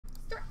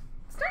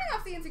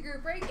CNC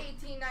Group Break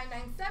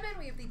 18997.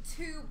 We have the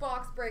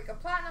 2-box break of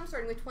Platinum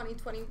starting with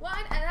 2021.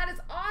 And that is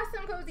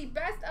awesome, Cozy.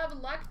 Best of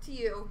luck to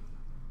you.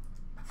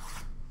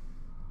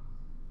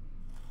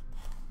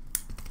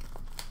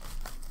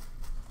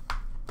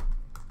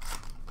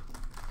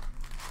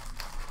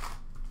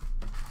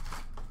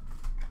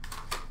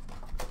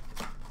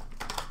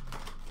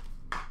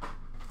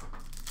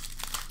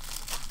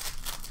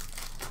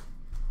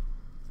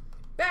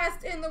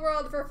 Best in the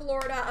world for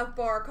Florida of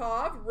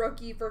Barkov.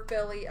 Rookie for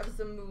Philly of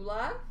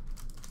Zamula.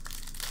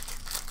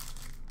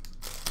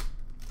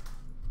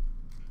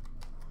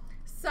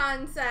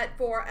 Sunset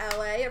for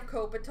LA of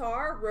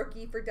Kopitar.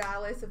 Rookie for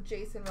Dallas of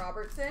Jason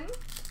Robertson.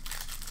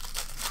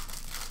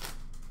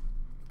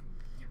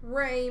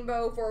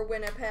 Rainbow for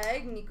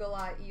Winnipeg,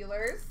 Nikolai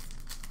Ehlers.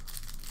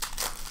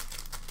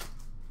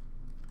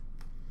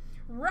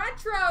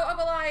 Retro of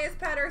Elias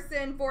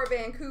Pettersson for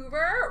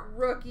Vancouver.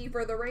 Rookie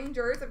for the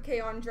Rangers of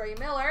Keandre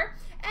Miller.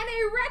 And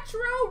a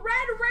retro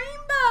red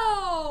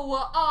rainbow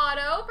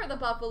auto for the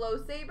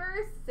Buffalo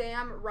Sabres,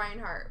 Sam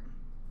Reinhart.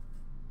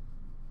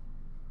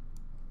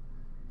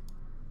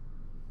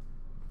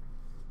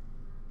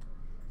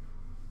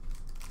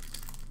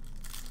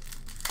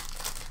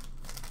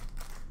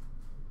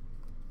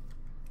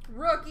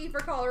 Rookie for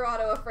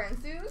Colorado of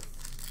Francouz.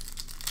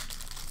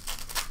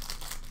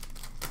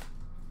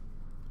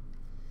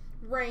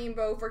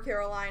 Rainbow for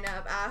Carolina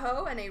of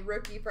Aho, and a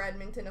rookie for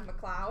Edmonton of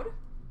McLeod.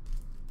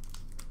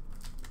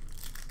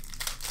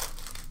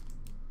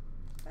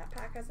 That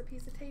pack has a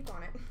piece of tape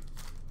on it.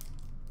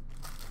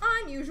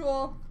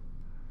 Unusual.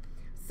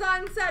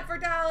 Sunset for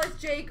Dallas,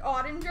 Jake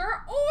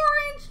Ottinger.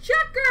 Orange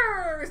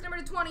checkers,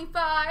 number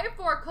 25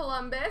 for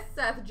Columbus,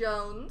 Seth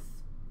Jones.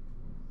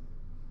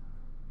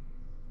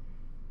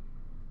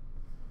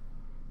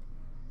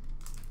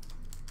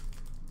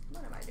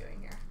 What am I doing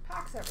here?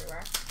 Packs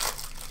everywhere.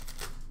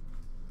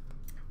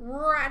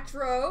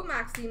 Retro,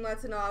 Maxim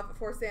Letunov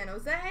for San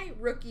Jose.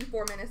 Rookie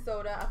for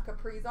Minnesota of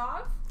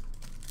Kaprizov.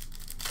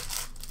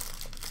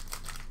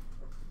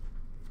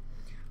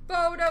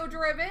 Photo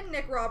driven,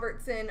 Nick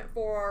Robertson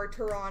for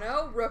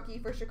Toronto. Rookie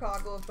for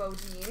Chicago of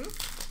Bodine.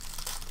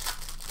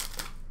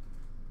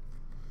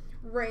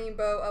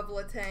 Rainbow of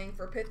Letang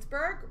for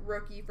Pittsburgh.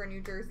 Rookie for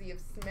New Jersey of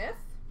Smith.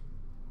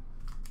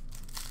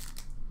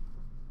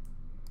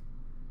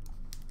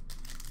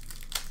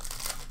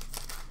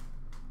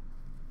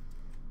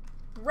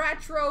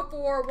 Retro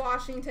for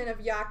Washington of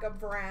Jakub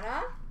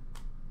Vrana.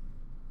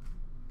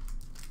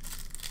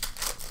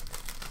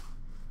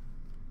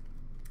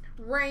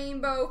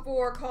 Rainbow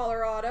for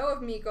Colorado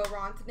of Mikko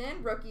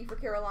Rantanen. Rookie for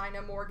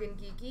Carolina, Morgan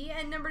Geekie.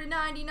 And number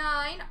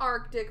 99,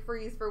 Arctic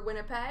Freeze for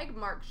Winnipeg,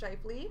 Mark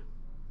Scheifele.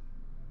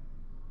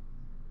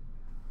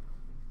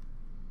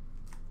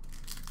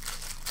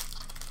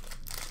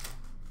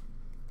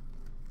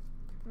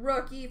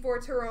 Rookie for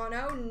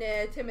Toronto,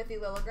 Timothy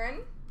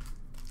Liljegren.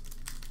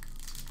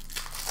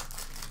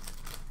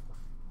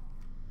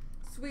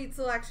 Sweet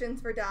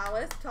selections for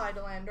Dallas, Ty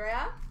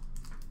Dellandrea.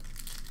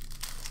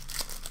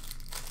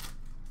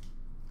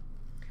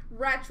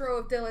 Retro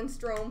of Dylan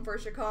Strome for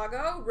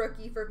Chicago.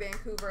 Rookie for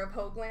Vancouver of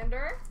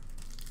Höglander.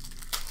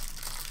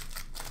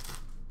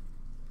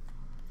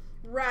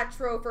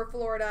 Retro for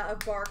Florida of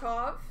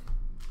Barkov.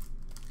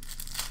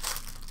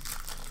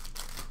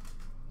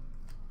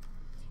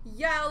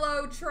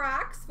 Yellow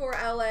tracks for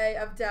LA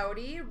of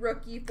Doughty.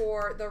 Rookie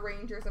for the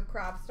Rangers of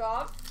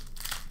Kravtsov.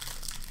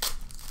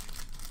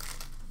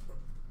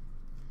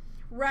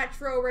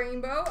 Retro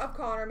Rainbow of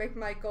Connor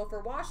McMichael for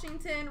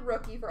Washington.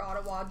 Rookie for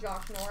Ottawa,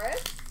 Josh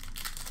Norris.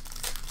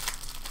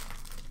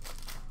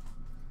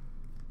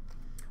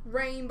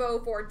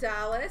 Rainbow for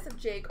Dallas of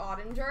Jake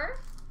Ottinger.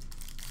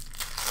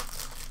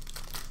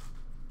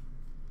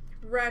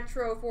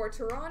 Retro for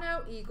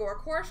Toronto, Igor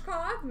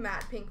Korshkov.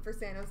 Matte Pink for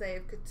San Jose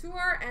of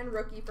Couture. And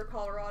rookie for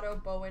Colorado,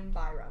 Bowen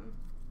Byram.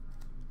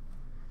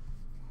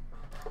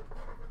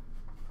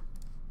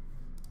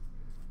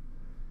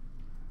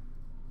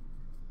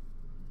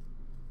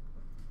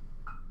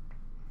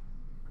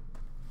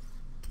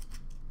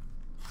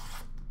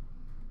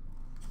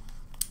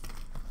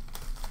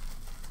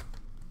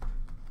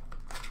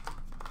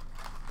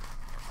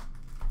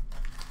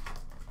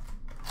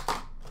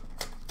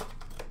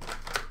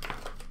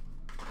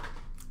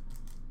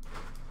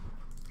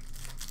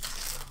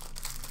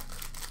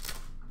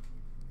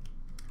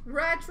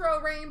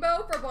 Retro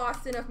Rainbow for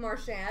Boston of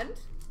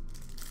Marchand.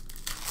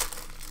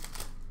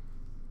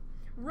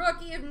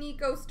 Rookie of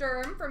Nico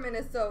Sturm for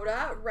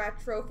Minnesota.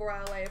 Retro for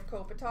LA of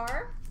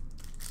Kopitar.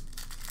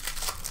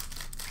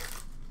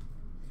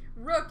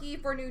 Rookie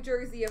for New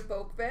Jersey of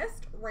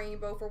Boqvist.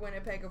 Rainbow for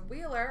Winnipeg of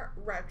Wheeler.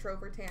 Retro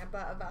for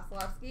Tampa of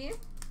Vasilevsky.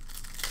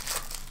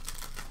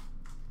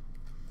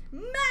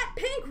 Matte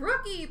Pink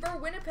rookie for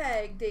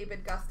Winnipeg,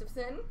 David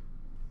Gustafson.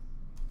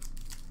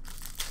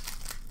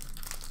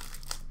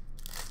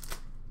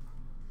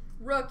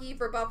 Rookie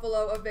for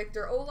Buffalo of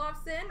Victor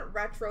Olofsson.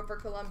 Retro for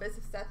Columbus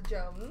of Seth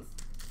Jones.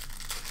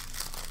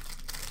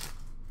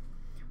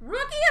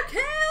 Rookie of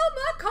Cale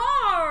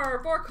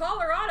Makar for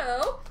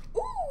Colorado.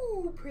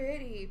 Ooh,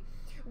 pretty.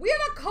 We have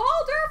a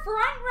Calder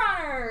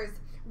Frontrunners.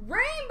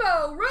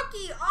 Rainbow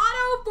rookie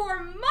auto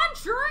for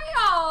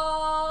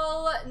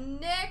Montreal,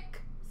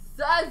 Nick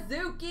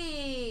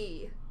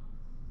Suzuki.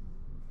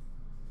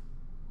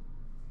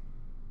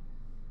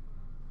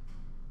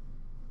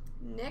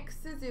 Nick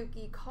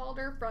Suzuki,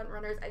 Calder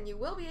Frontrunners, and you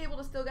will be able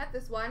to still get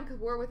this one because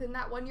we're within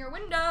that 1 year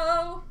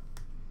window.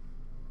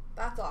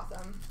 That's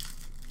awesome.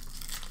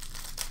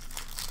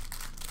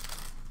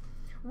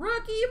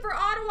 Rookie for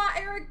Ottawa,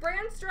 Eric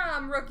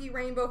Brandstrom. Rookie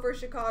rainbow for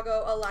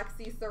Chicago,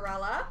 Alexi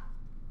Sorella.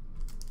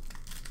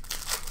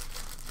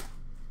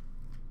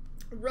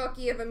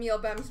 Rookie of Emil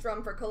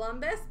Bemstrom for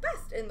Columbus.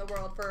 Best in the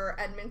world for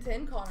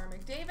Edmonton, Connor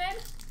McDavid.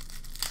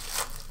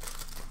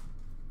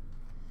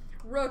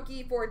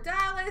 Rookie for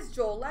Dallas,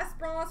 Joel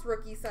Lesbros.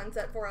 Rookie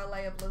sunset for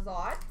LA of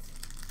Lizotte.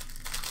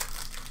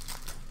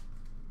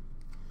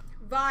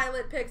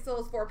 Violet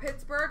Pixels for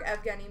Pittsburgh,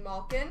 Evgeny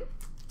Malkin.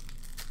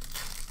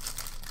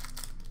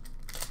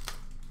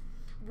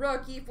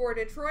 Rookie for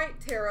Detroit,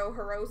 Taro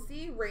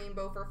Hirose.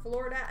 Rainbow for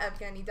Florida,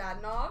 Evgeny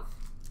Dadonov.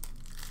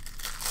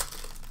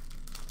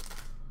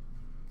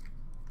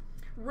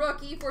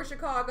 Rookie for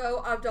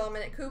Chicago of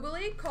Dominic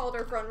Kubalik.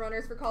 Calder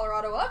Frontrunners for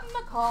Colorado of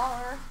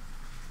McCarr.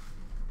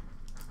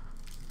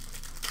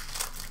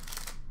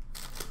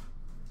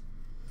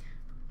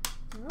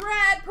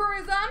 Red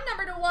Prism,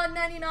 number to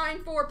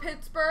 199 for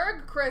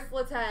Pittsburgh, Chris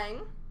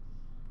Letang.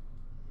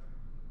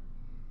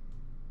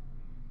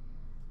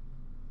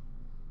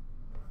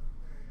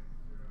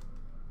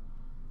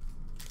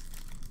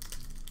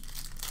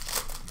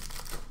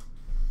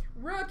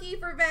 Rookie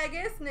for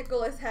Vegas,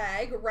 Nicholas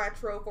Hague.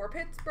 Retro for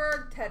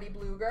Pittsburgh, Teddy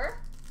Bluger.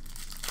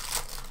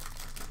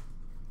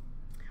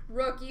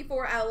 Rookie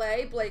for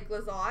LA, Blake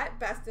Lizotte.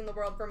 Best in the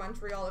world for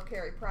Montreal of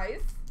Carey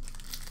Price.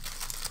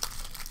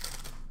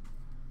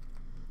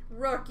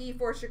 Rookie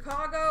for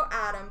Chicago,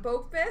 Adam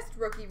Boakfist.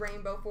 Rookie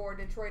rainbow for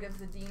Detroit of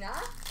Zadina.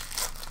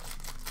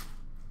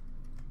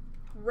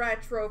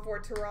 Retro for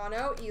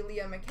Toronto,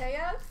 Ilya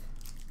Mikheyev.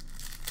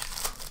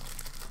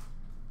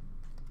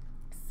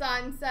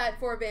 Sunset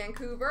for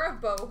Vancouver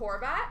of Bo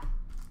Horvat.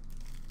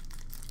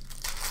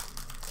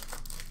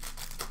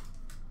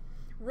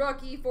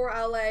 Rookie for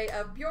LA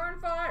of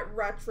Bjornfot.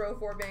 Retro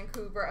for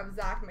Vancouver of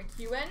Zach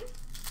McEwen.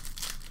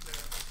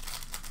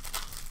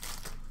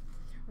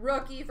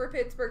 Rookie for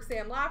Pittsburgh,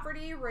 Sam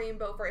Lafferty.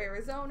 Rainbow for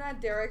Arizona,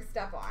 Derek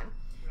Stepan.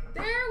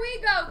 There we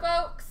go,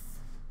 folks.